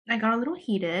I got a little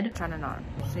heated. I'm trying to not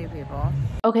see people.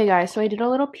 Okay guys, so I did a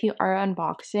little PR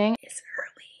unboxing. It's early.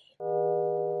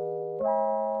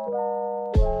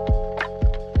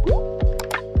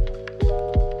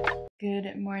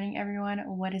 Good morning everyone,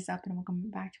 what is up and welcome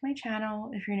back to my channel.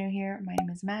 If you're new here, my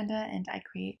name is Amanda and I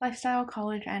create lifestyle,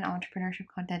 college, and entrepreneurship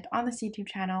content on this YouTube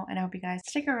channel, and I hope you guys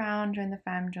stick around, join the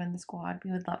fam, join the squad.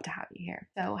 We would love to have you here.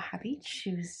 So happy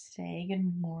Tuesday,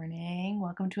 good morning,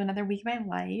 welcome to another week of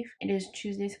my life. It is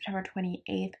Tuesday, September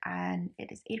 28th and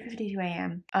it is 8:52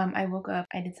 a.m. I woke up,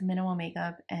 I did some minimal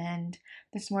makeup, and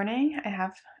this morning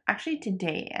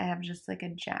today I have just like a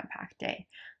jam-packed day.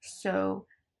 So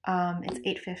it's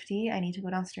 8:50. I need to go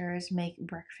downstairs, make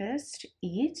breakfast,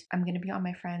 eat. I'm gonna be on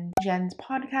my friend Jen's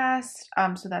podcast.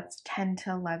 So that's 10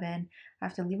 to 11. I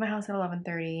have to leave my house at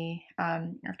 11:30. I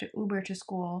have to Uber to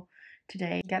school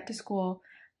today. Get to school.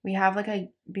 We have like a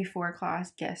before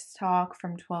class guest talk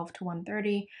from 12 to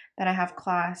 1:30. Then I have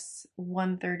class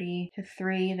 1:30 to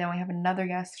 3. Then we have another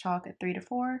guest talk at 3 to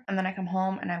 4. And then I come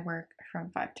home and I work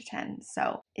from 5 to 10.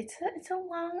 So it's a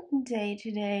long day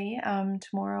today.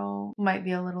 Tomorrow might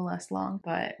be a little less long,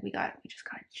 but we just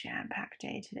got a jam-packed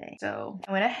day today. So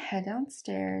I'm gonna head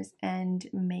downstairs and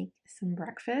make some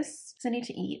breakfast because I need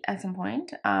to eat at some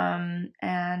point. And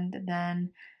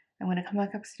then I'm gonna come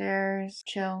back upstairs,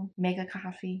 chill, make a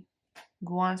coffee,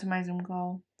 go on to my Zoom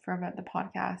call for about the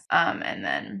podcast, and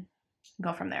then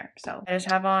go from there. So I just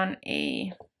have on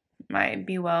my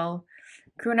Be Well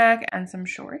crew neck and some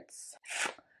shorts.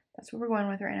 That's what we're going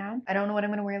with right now. I don't know what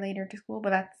I'm gonna wear later to school,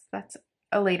 but that's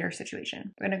a later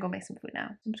situation. We're gonna go make some food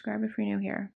now. Subscribe if you're new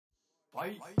here.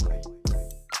 Bye.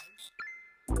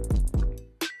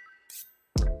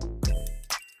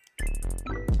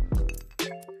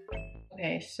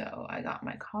 Okay, so I got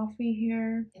my coffee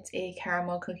here. It's a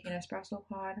caramel cookie and espresso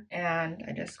pod, and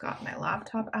I just got my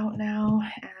laptop out now,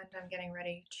 and I'm getting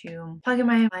ready to plug in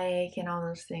my mic and all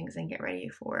those things and get ready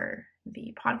for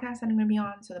the podcast that I'm going to be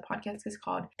on. So the podcast is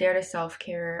called Dare to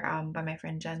Self-Care by my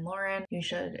friend Jen Lauren. You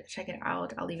should check it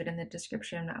out. I'll leave it in the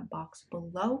description box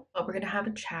below. But we're going to have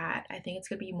a chat. I think it's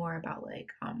going to be more about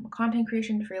like content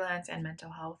creation, freelance, and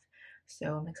mental health.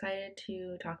 So I'm excited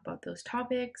to talk about those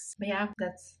topics. But yeah,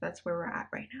 that's where we're at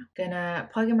right now. Gonna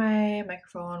plug in my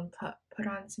microphone, put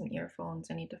on some earphones.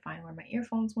 I need to find where my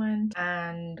earphones went,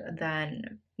 and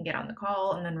then get on the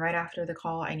call. And then right after the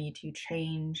call, I need to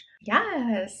change.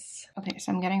 Yes. Okay,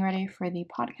 so I'm getting ready for the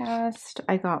podcast.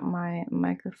 I got my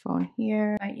microphone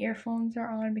here. My earphones are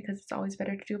on because it's always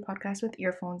better to do a podcast with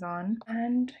earphones on.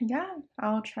 And yeah,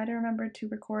 I'll try to remember to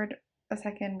record a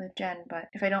second with Jen, but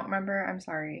if I don't remember, I'm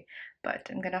sorry, but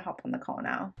I'm gonna hop on the call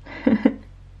now.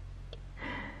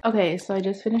 Okay, so I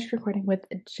just finished recording with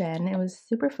Jen. It was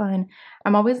super fun.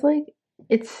 I'm always like,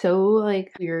 it's so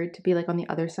like weird to be like on the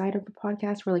other side of the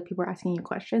podcast where like people are asking you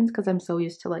questions, because I'm so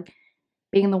used to like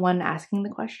being the one asking the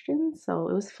questions. So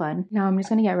it was fun. Now I'm just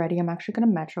gonna get ready. I'm actually gonna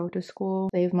metro to school,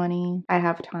 save money. I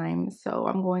have time, so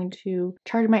I'm going to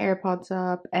charge my AirPods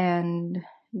up and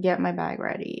get my bag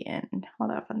ready and all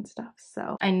that fun stuff.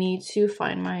 So I need to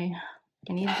find I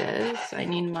need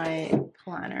my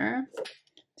planner.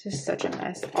 This is such a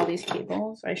mess, all these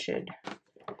cables. I should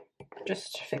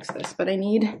just fix this, but I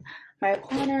need my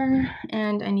planner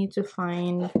and I need to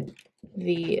find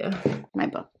my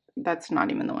book. That's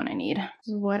not even the one I need.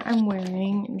 This is what I'm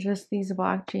wearing, just these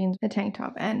black jeans, a tank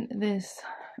top, and this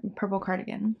purple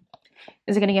cardigan.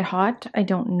 Is it gonna get hot? I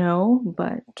don't know,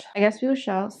 but I guess we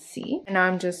shall see. And now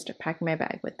I'm just packing my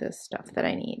bag with this stuff that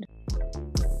I need.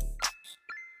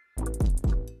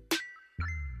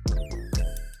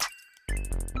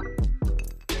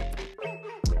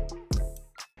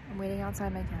 I'm waiting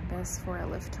outside my campus for a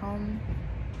lift home.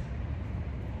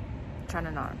 I'm trying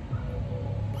to not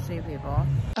see people.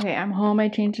 Okay, I'm home. I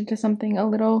changed into something a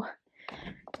little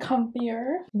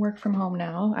comfier. Work from home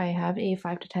now. I have a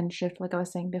 5 to 10 shift like I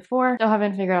was saying before. Still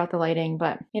haven't figured out the lighting,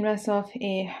 but made myself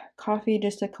a coffee,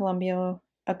 just a Columbia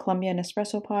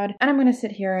Nespresso pod, and I'm gonna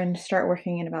sit here and start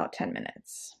working in about 10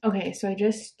 minutes. Okay, so I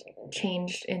just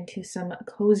changed into some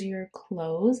cozier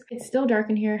clothes. It's still dark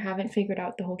in here. Haven't figured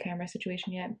out the whole camera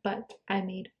situation yet, but I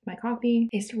made my coffee.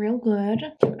 Tastes real good.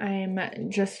 I'm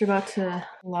just about to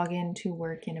log in to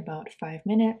work in about 5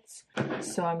 minutes,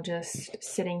 so I'm just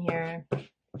sitting here.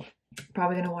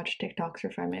 Probably gonna watch TikToks for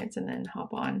 5 minutes and then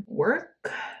hop on work.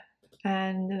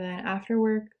 And then after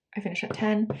work, I finish at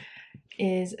 10,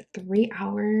 is 3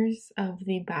 hours of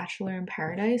The Bachelor in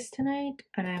Paradise tonight,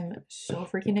 and I'm so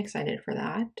freaking excited for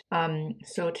that.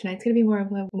 So tonight's gonna be more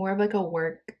of like a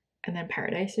work and then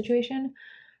paradise situation.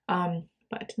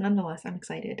 But nonetheless, I'm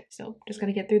excited. So just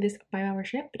gotta get through this 5-hour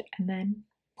shift and then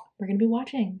we're gonna be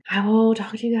watching. I will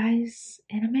talk to you guys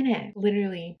in a minute,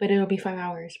 literally, but it'll be 5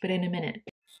 hours, but in a minute.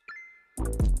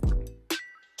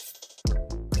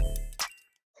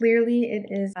 Clearly it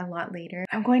is a lot later.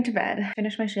 I'm going to bed,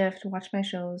 finish my shift, watch my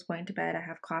shows, going to bed. I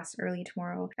have class early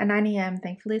tomorrow at 9 a.m.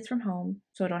 Thankfully it's from home,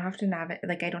 so I don't have to navigate,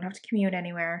 like I don't have to commute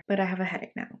anywhere, but I have a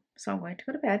headache now. So I'm going to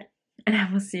go to bed and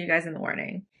I will see you guys in the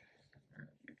morning.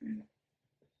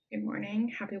 Good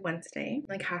morning, happy Wednesday. I'm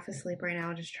like half asleep right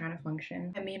now, just trying to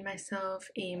function. I made myself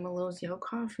a Melozio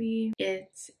coffee.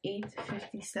 It's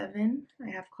 8:57.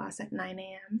 I have class at 9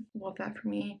 a.m. Love that for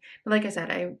me. But like I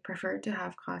said, I prefer to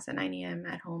have class at 9 a.m.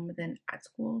 at home than at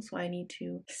school. So I need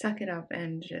to suck it up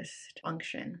and just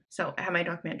function. So I have my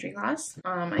documentary class.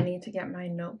 I need to get my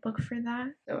notebook for that.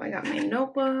 So I got my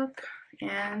notebook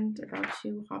and about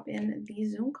to hop in the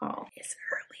Zoom call. It's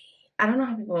early. I don't know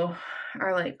how people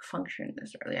are like functioning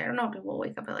this early. I don't know how people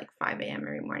wake up at like 5 a.m.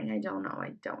 every morning. I don't know.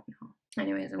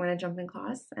 Anyways, I'm gonna jump in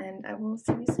class and I will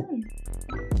see you soon.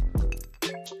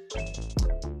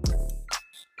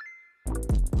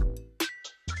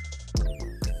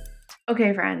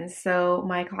 Okay friends, so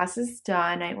my class is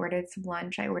done. I ordered some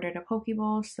lunch. I ordered a poke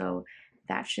bowl, so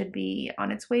that should be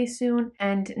on its way soon.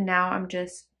 And now I'm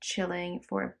just chilling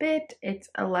for a bit. It's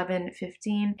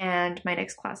 11:15 and my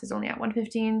next class is only at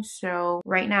 1:15. So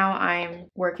right now I'm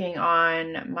working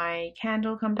on my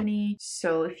candle company.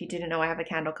 So if you didn't know, I have a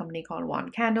candle company called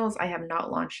Wand Candles. I have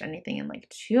not launched anything in like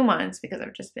 2 months because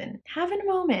I've just been having a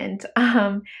moment.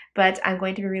 But I'm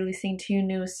going to be releasing 2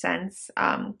 new scents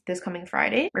this coming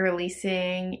Friday. We're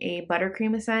releasing a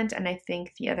buttercream scent and I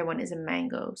think the other one is a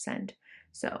mango scent.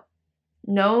 So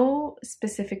no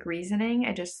specific reasoning,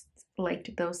 I just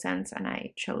liked those scents and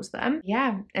I chose them.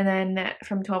 Yeah, and then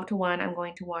from 12 to 1 I'm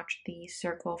going to watch the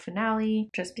Circle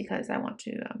finale just because I want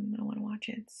to watch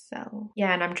it. So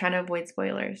yeah, and I'm trying to avoid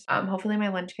spoilers. Hopefully my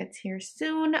lunch gets here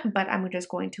soon, but I'm just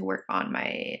going to work on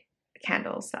my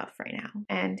candle stuff right now.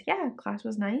 And yeah, class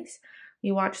was nice.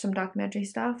 We watched some documentary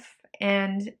stuff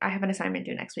and I have an assignment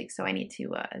due next week, so I need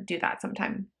to do that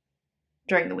sometime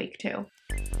during the week too.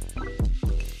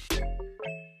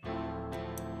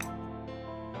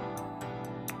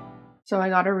 So I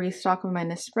got a restock of my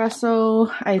Nespresso.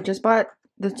 I just bought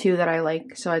the 2 that I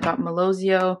like. So I got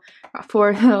Melozio, got 4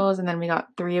 of those, and then we got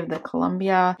 3 of the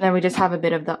Columbia. And then we just have a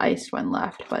bit of the iced one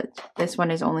left, but this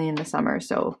one is only in the summer.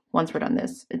 So once we're done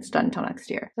this, it's done until next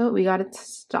year. So we got it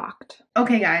stocked.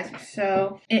 Okay guys,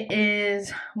 so it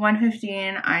is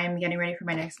 1:15. I'm getting ready for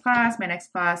my next class. My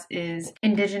next class is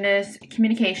Indigenous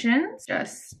Communications.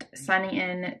 Just signing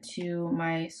in to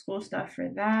my school stuff for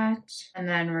that. And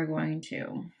then we're going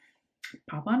to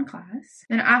pop on class.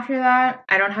 Then after that,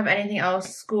 I don't have anything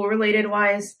else school related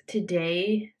wise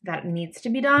today that needs to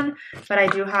be done, but I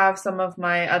do have some of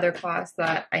my other class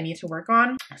that I need to work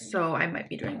on, so I might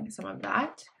be doing some of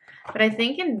that. But I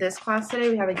think in this class today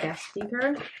we have a guest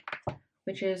speaker,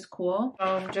 which is cool.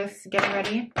 So I'm just getting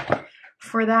ready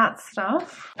for that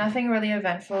stuff. Nothing really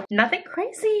eventful, nothing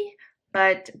crazy,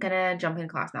 but gonna jump in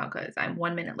class now because I'm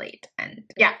 1 minute late and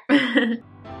yeah.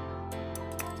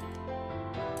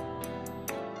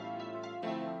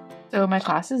 So my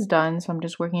class is done, so I'm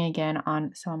just working again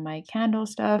on some of my candle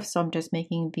stuff. So I'm just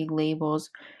making the labels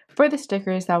for the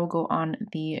stickers that will go on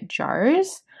the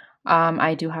jars.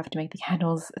 I do have to make the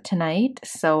candles tonight,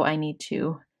 so I need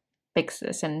to fix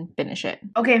this and finish it.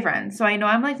 Okay friends, so I know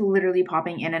I'm like literally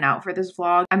popping in and out for this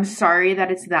vlog. I'm sorry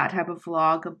that it's that type of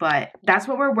vlog, but that's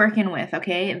what we're working with,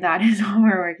 okay? That is what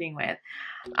we're working with.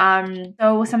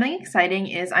 So something exciting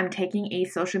is I'm taking a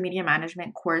social media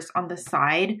management course on the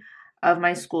side of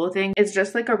my school thing. It's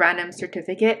just like a random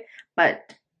certificate,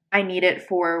 but I need it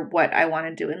for what I want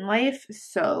to do in life.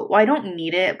 So, well, I don't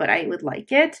need it, but I would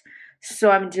like it. So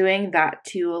I'm doing that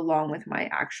too along with my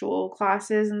actual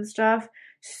classes and stuff.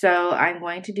 So I'm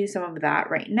going to do some of that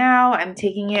right now. I'm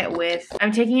taking it with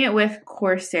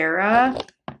Coursera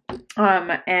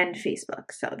and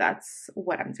Facebook. So that's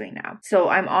what I'm doing now. So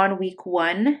I'm on week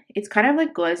 1. It's kind of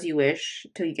like go as you wish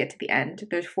till you get to the end.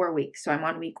 There's 4 weeks. So I'm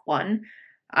on week 1.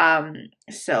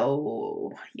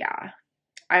 So yeah,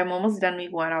 I'm almost done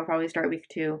week 1. I'll probably start week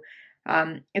 2.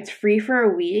 It's free for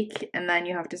a week and then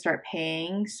you have to start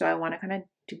paying. So I want to kind of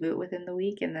do it within the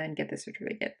week and then get the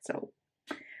certificate. So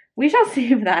we shall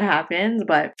see if that happens,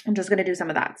 but I'm just going to do some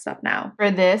of that stuff now.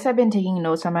 For this, I've been taking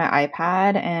notes on my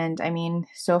iPad and I mean,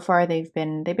 so far they've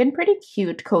been pretty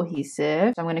cute, cohesive.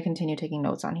 So I'm going to continue taking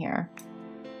notes on here.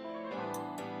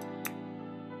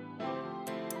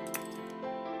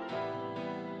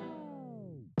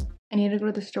 I need to go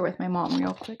to the store with my mom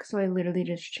real quick, so I literally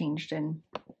just changed in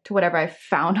to whatever I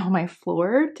found on my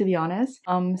floor, to be honest.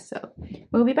 So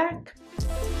we'll be back.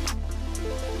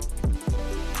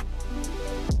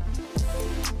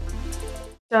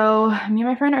 So me and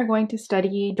my friend are going to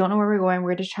study. Don't know where we're going.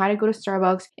 We're just trying to go to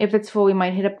Starbucks. If it's full, we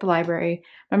might hit up the library.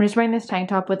 I'm just wearing this tank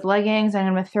top with leggings. I'm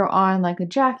gonna throw on like a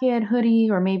jacket, hoodie,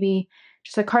 or maybe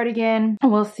just a cardigan.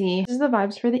 We'll see. This is the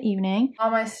vibes for the evening. All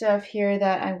my stuff here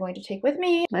that I'm going to take with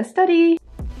me. Let's study.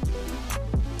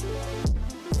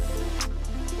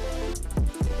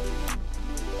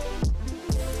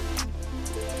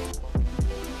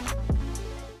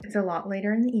 It's a lot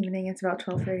later in the evening. It's about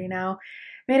 12:30 now.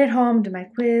 Made it home, did my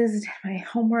quiz, did my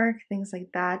homework, things like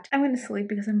that. I'm gonna sleep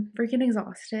because I'm freaking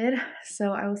exhausted.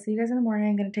 So I will see you guys in the morning.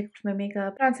 I'm gonna take off my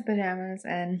makeup, put on some pajamas,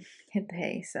 and hit the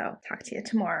hay. So talk to you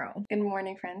tomorrow. Good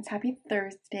morning, friends. Happy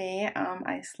Thursday.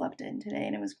 I slept in today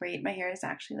and it was great. My hair is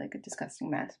actually like a disgusting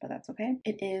mess, but that's okay.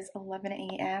 It is 11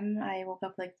 a.m. I woke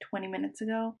up like 20 minutes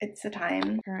ago. It's the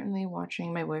time. Currently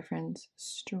watching my boyfriend's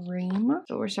stream.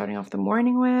 So we're starting off the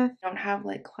morning with. I don't have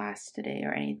like class today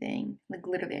or anything. Like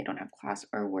literally I don't have class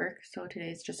or work, so today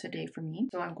is just a day for me.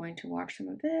 So I'm going to watch some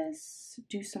of this,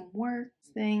 do some work,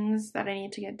 things that I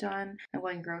need to get done. I'm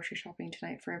going grocery shopping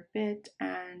tonight for a bit,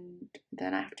 and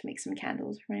then I have to make some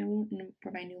candles for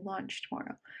my new launch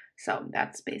tomorrow. So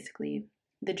that's basically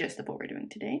the gist of what we're doing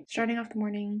today. Starting off the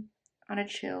morning on a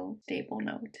chill, stable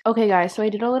note. Okay guys, so I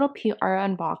did a little PR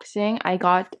unboxing. I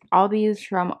got all these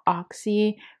from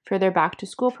Oxy for their back to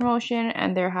school promotion,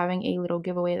 and they're having a little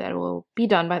giveaway that will be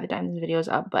done by the time this video is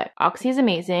up. But Oxy is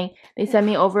amazing. They sent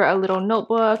me over a little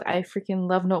notebook. I freaking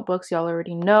love notebooks, y'all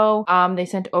already know. They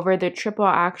sent over their triple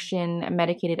action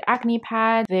medicated acne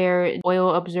pads, their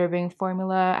oil absorbing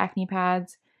formula acne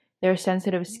pads, their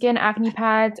sensitive skin acne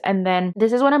pads, and then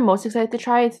this is what I'm most excited to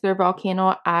try. It's their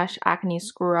volcano ash acne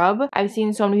scrub. I've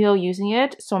seen so many people using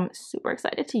it, so I'm super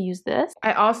excited to use this.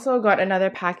 I also got another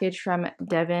package from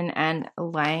Devin and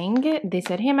Lang. They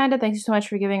said, "Hey Amanda, thank you so much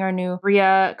for giving our new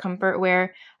Bria comfort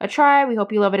wear a try. We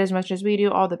hope you love it as much as we do.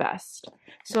 All the best."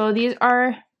 So these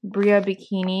are Bria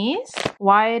bikinis.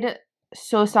 Wide,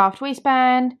 so soft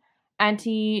waistband,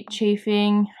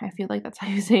 anti-chafing, I feel like that's how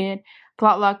you say it,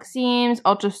 flat lock seams,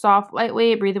 ultra soft,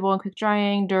 lightweight, breathable and quick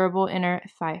drying, durable inner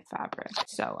thigh fabric.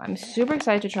 So I'm super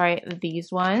excited to try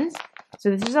these ones. So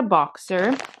this is a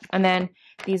boxer, and then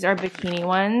these are bikini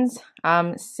ones.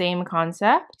 Same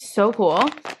concept. So cool.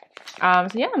 So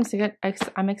yeah,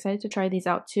 I'm excited to try these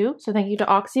out too. So thank you to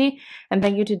Oxy, and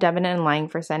thank you to Devin and Lang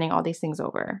for sending all these things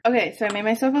over. Okay, so I made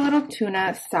myself a little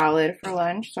tuna salad for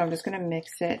lunch. So I'm just gonna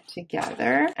mix it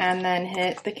together and then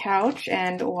hit the couch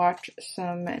and watch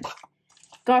some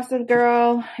Gossip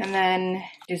Girl, and then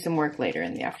do some work later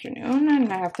in the afternoon.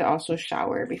 And I have to also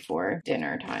shower before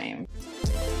dinner time.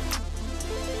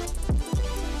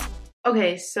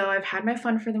 Okay, so I've had my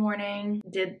fun for the morning,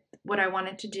 did what I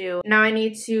wanted to do. Now I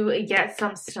need to get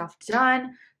some stuff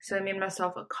done. So I made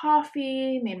myself a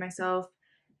coffee, made myself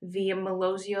the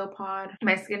Melosio pod.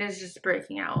 My skin is just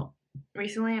breaking out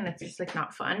recently, and it's just like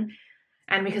not fun.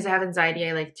 And because I have anxiety,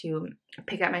 I like to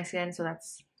pick at my skin, so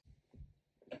that's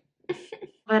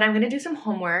But I'm gonna do some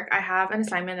homework. I have an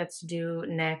assignment that's due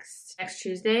next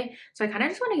Tuesday, so I kind of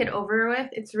just want to get over with.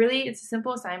 It's a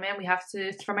simple assignment.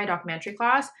 It's for my documentary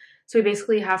class, so we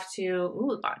basically have to,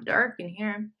 ooh, it got dark in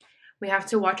here. We have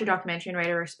to watch a documentary and write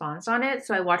a response on it.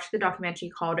 So I watched the documentary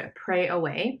called Pray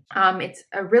Away. It's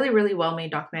a really, really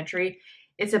well-made documentary.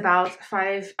 It's about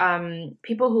 5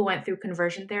 people who went through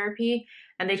conversion therapy,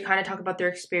 and they kind of talk about their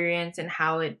experience and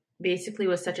how it basically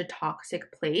was such a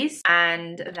toxic place,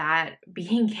 and that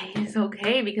being gay is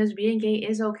okay, because being gay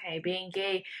is okay. Being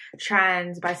gay,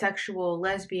 trans, bisexual,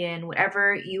 lesbian,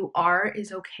 whatever you are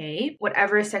is okay.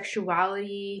 Whatever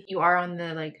sexuality you are on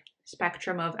the like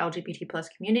spectrum of LGBT plus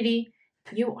community,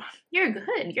 you're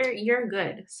good. You're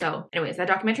good. So anyways, that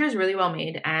documentary is really well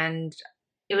made, and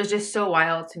it was just so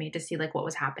wild to me to see like what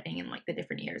was happening in like the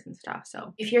different years and stuff.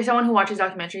 So if you're someone who watches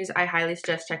documentaries, I highly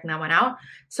suggest checking that one out.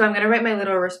 So I'm gonna write my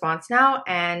little response now,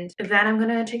 and then I'm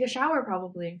gonna take a shower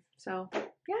probably. So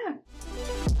yeah.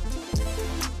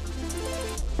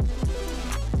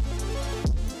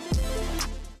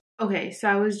 Okay, so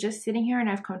I was just sitting here and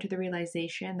I've come to the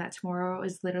realization that tomorrow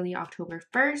is literally October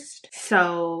 1st.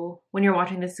 So when you're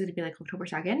watching this, it's gonna be like October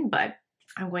 2nd, but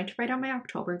I'm going to write out my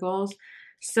October goals.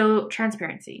 So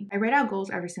transparency. I write out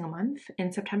goals every single month.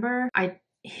 In September, I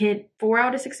hit 4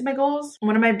 out of 6 of my goals.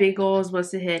 One of my big goals was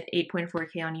to hit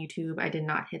 8.4K on YouTube. I did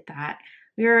not hit that.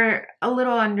 We were a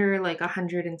little under like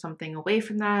 100 and something away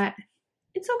from that.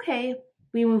 It's okay.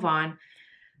 We move on.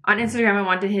 On Instagram, I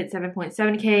wanted to hit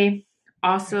 7.7K.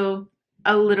 Also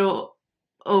a little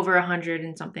over 100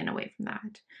 and something away from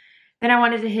that. Then I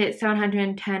wanted to hit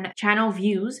 710 channel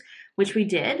views, which we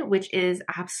did, which is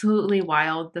absolutely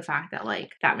wild. The fact that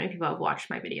like that many people have watched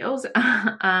my videos.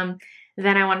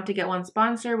 Then I wanted to get one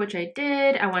sponsor, which I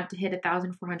did. I wanted to hit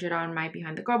 1,400 on my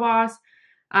Behind the Girl Boss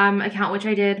account, which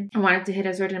I did. I wanted to hit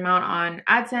a certain amount on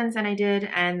AdSense, and I did.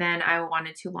 And then I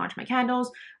wanted to launch my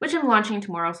candles, which I'm launching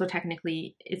tomorrow, so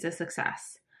technically it's a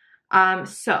success.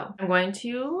 So I'm going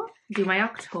to do my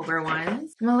October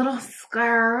ones. I'm a little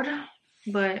scared,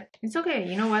 but it's okay.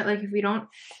 You know what? Like, if we don't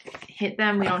hit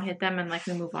them, we don't hit them, and like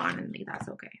we move on, and like that's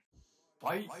okay.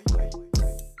 Bye.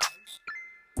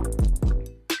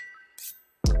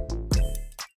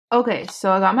 Okay,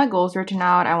 so I got my goals written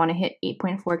out. I want to hit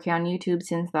 8.4K on YouTube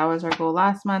since that was our goal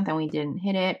last month and we didn't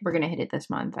hit it. We're going to hit it this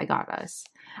month. I got us.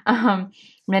 I'm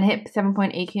going to hit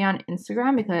 7.8K on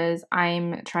Instagram because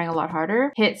I'm trying a lot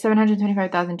harder. Hit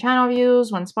 725,000 channel views,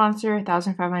 one sponsor,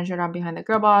 1,500 on Behind the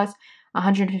Girl Boss,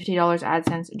 $150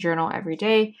 AdSense journal every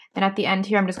day. And at the end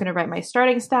here, I'm just going to write my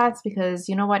starting stats because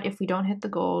you know what? If we don't hit the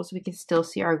goals, we can still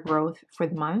see our growth for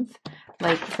the month.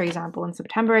 Like, for example, in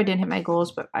September, I didn't hit my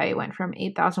goals, but I went from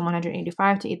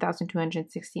 8,185 to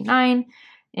 8,269.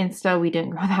 Insta, we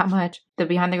didn't grow that much. The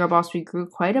Behind the Girl Boss, we grew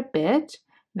quite a bit.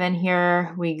 Then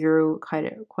here, we grew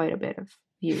quite a bit of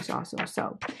views also.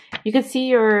 So you can see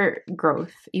your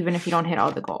growth even if you don't hit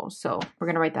all the goals. So we're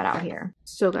gonna write that out here.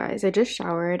 So guys, I just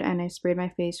showered and I sprayed my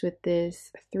face with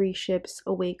this 3 Ships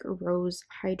Awake Rose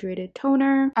Hydrated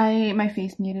Toner. My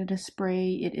face needed a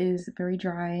spray. It is very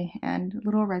dry and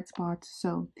little red spots,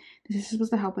 so this is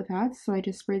supposed to help with that. So I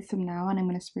just sprayed some now and I'm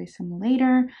gonna spray some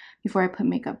later before I put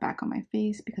makeup back on my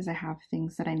face because I have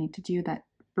things that I need to do that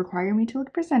require me to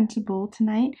look presentable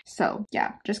tonight. So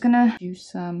yeah, just gonna do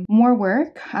some more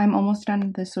work. I'm almost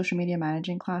done the social media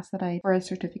managing class for a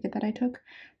certificate that I took,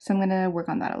 so I'm gonna work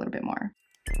on that a little bit more.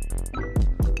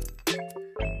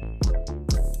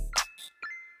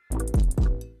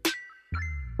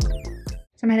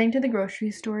 So I'm heading to the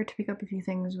grocery store to pick up a few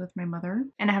things with my mother,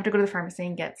 and I have to go to the pharmacy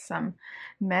and get some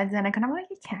meds, and I kind of want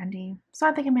to get candy. So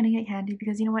I think I'm gonna get candy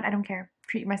because you know what, I don't care,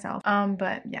 treat myself.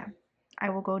 But yeah, I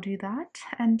will go do that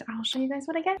and I'll show you guys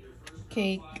what I get.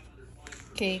 Cake,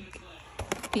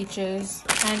 peaches,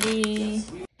 candy.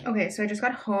 Okay, so I just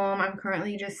got home. I'm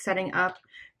currently just setting up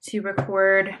to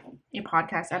record a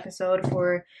podcast episode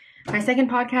for my second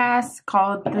podcast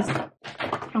called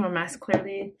I'm a mess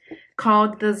clearly,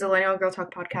 called the Zillennial Girl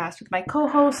Talk Podcast with my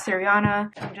co-host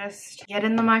Siriana. I'm just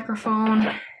getting the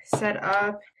microphone set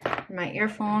up, my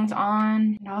earphones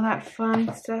on, and all that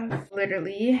fun stuff.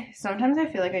 Literally, sometimes I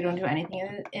feel like I don't do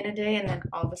anything in a day and then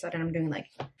all of a sudden I'm doing like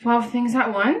 12 things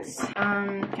at once.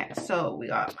 Okay, so we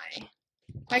got my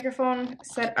microphone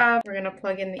set up. We're gonna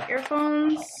plug in the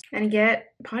earphones and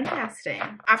get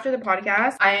podcasting. After the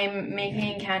podcast, I'm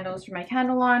making candles for my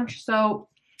candle launch. So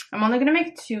I'm only gonna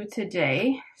make 2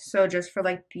 today. So just for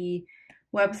like the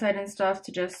website and stuff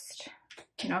to just,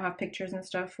 you know, have pictures and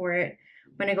stuff for it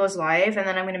when it goes live. And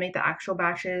then I'm gonna make the actual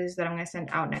batches that I'm gonna send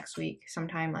out next week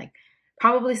sometime, like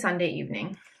probably Sunday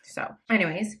evening. So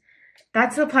anyways,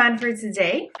 that's the plan for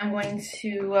today. I'm going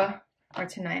to, or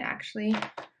tonight actually,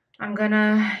 I'm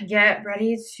gonna get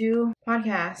ready to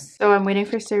podcast. So I'm waiting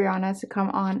for Siriana to come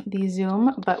on the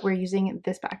Zoom, but we're using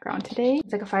this background today.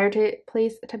 It's like a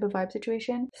fireplace type of vibe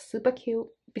situation. Super cute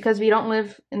because we don't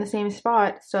live in the same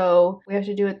spot, so we have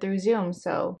to do it through Zoom.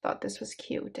 So thought this was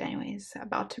cute. Anyways,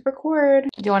 about to record.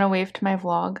 Do you want to wave to my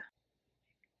vlog?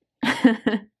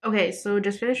 Okay, so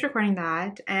just finished recording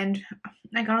that and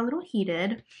I got a little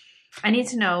heated. I need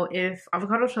to know if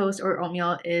avocado toast or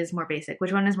oatmeal is more basic.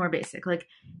 Which one is more basic? Like,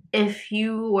 if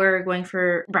you were going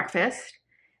for breakfast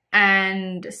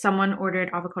and someone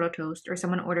ordered avocado toast or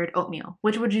someone ordered oatmeal,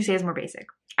 which would you say is more basic?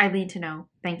 I need to know.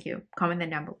 Thank you. Comment them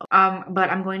down below. But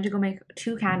I'm going to go make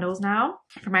 2 candles now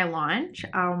for my launch.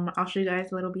 I'll show you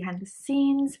guys a little behind the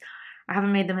scenes. I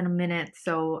haven't made them in a minute,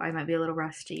 so I might be a little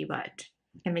rusty, but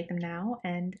I can make them now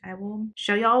and I will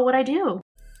show y'all what I do.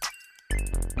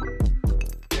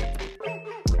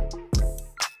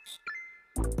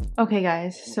 Okay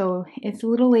guys, so it's a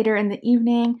little later in the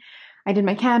evening. I did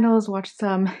my candles, watched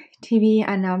some TV,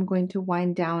 and now I'm going to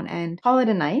wind down and call it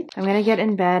a night. I'm gonna get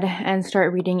in bed and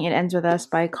start reading It Ends With Us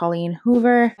by Colleen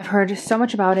Hoover. I've heard so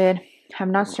much about it. Have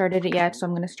not started it yet, so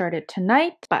I'm gonna start it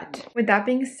tonight. But with that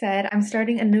being said, I'm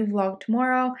starting a new vlog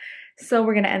tomorrow, so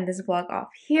we're gonna end this vlog off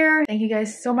here. Thank you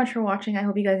guys so much for watching. I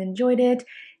hope you guys enjoyed it.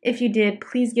 If you did,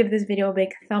 please give this video a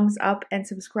big thumbs up and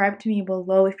subscribe to me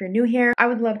below if you're new here. I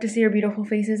would love to see your beautiful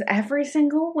faces every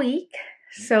single week.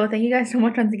 So thank you guys so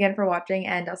much once again for watching,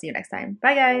 and I'll see you next time.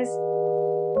 Bye guys!